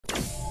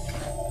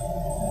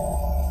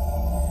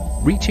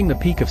reaching the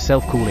peak of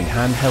self-cooling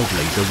handheld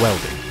laser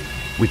welding.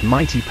 With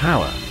mighty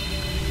power,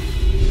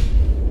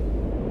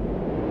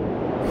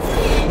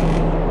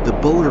 the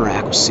Bodor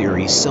Aqua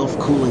Series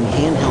self-cooling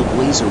handheld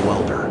laser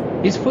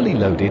welder is fully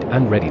loaded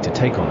and ready to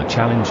take on a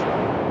challenge.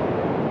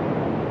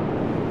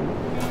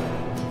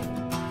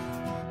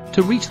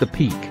 To reach the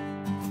peak,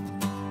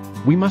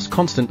 we must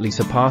constantly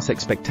surpass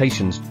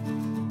expectations.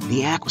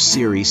 The Aqua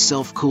Series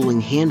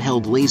self-cooling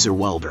handheld laser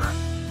welder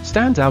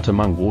stands out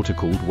among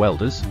water-cooled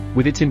welders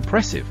with its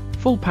impressive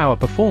full-power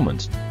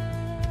performance.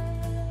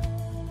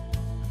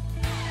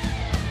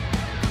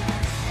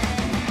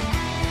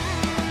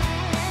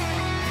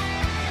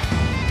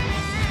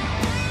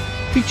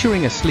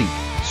 Featuring a sleek,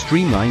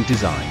 streamlined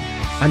design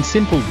and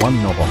simple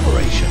one-knob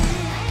operation,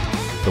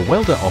 the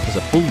welder offers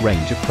a full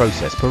range of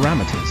process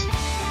parameters,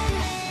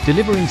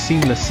 delivering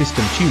seamless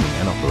system tuning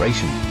and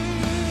operation.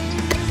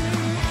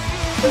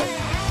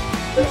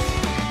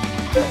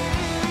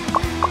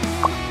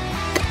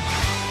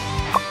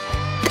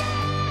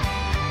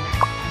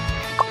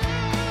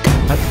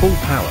 At full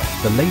power,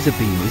 the laser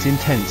beam is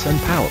intense and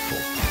powerful,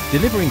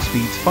 delivering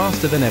speeds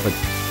faster than ever.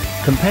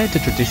 Compared to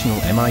traditional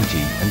MIG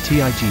and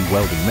TIG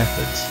welding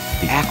methods,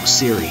 the Aqua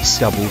Series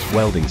doubles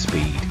welding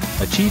speed,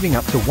 achieving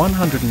up to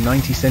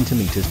 190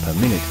 centimeters per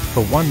minute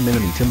for 1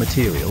 millimeter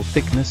material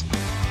thickness,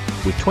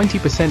 with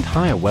 20%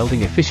 higher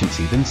welding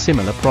efficiency than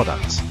similar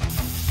products.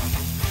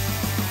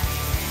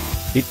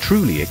 It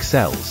truly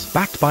excels.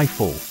 Backed by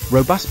full,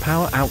 robust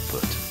power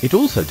output, it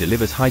also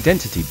delivers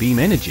high-density beam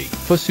energy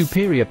for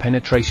superior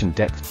penetration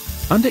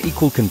depth. Under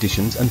equal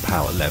conditions and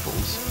power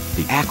levels,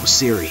 the Aqua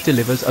Series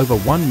delivers over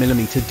 1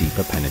 millimeter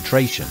deeper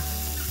penetration,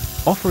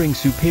 offering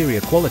superior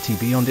quality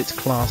beyond its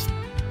class.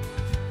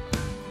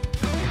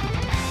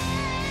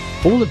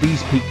 All of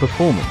these peak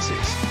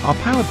performances are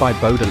powered by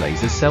Bodor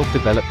Laser's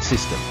self-developed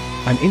system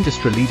and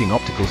industry-leading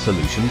optical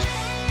solutions.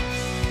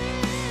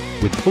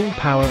 With full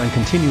power and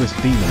continuous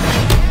beam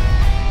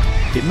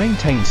emission, it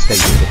maintains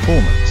stable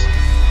performance,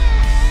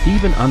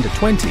 even under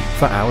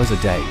 24 hours a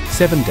day,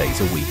 7 days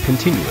a week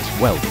continuous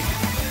welding.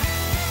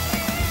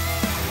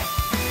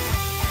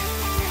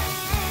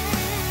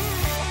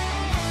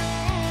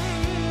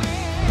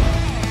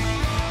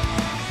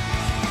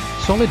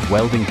 Solid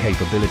welding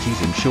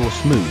capabilities ensure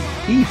smooth,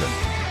 even,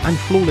 and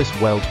flawless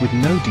welds with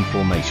no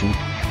deformation.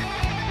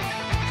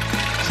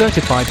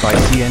 Certified by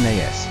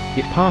CNAS,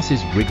 it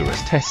passes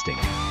rigorous testing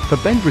for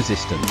bend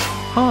resistance,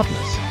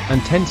 hardness,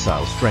 and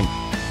tensile strength.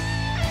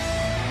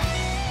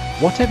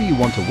 Whatever you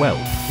want to weld,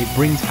 it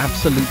brings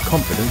absolute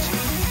confidence.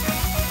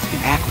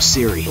 The Aqua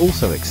Series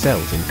also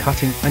excels in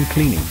cutting and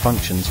cleaning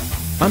functions.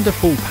 Under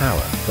full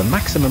power, the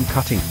maximum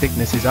cutting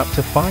thickness is up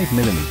to 5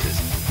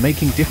 millimeters,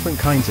 making different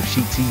kinds of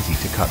sheets easy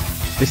to cut.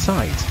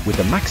 Besides, with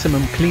a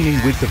maximum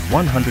cleaning width of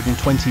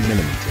 120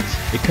 millimeters,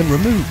 it can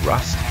remove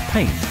rust,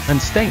 paint,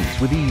 and stains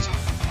with ease.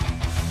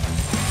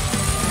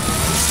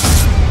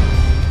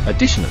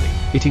 Additionally,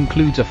 it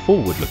includes a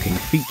forward-looking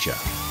feature,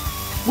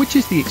 which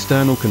is the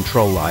external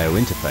control I/O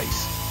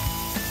interface,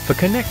 for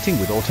connecting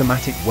with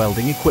automatic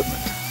welding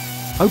equipment,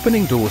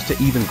 opening doors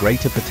to even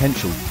greater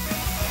potential.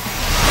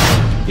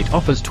 It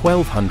offers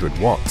 1200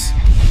 watts,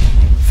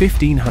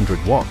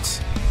 1500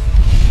 watts,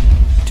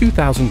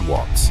 2000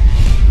 watts,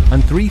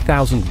 and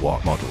 3000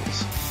 watt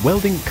models,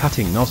 welding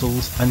cutting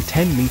nozzles, and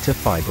 10-meter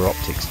fiber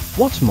optics.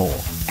 What's more,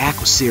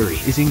 Aqua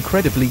Series is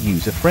incredibly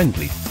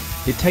user-friendly.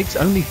 It takes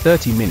only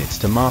 30 minutes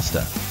to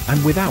master,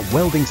 and without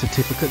welding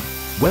certificate,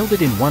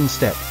 welded in one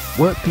step,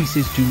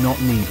 workpieces do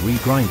not need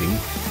regrinding.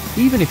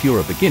 Even if you're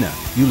a beginner,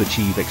 you'll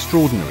achieve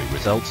extraordinary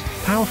results,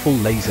 powerful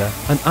laser,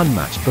 and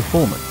unmatched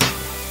performance.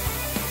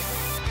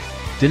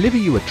 Deliver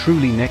you a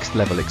truly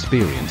next-level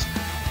experience.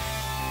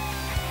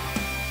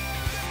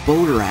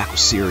 Bodor Aqua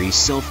Series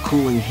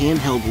self-cooling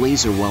handheld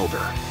laser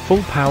welder.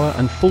 Full power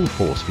and full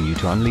force for you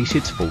to unleash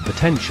its full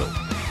potential.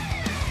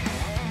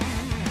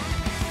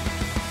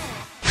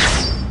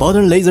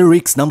 Bodor Laser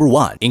Rigs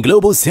 #1 in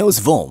global sales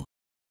volume.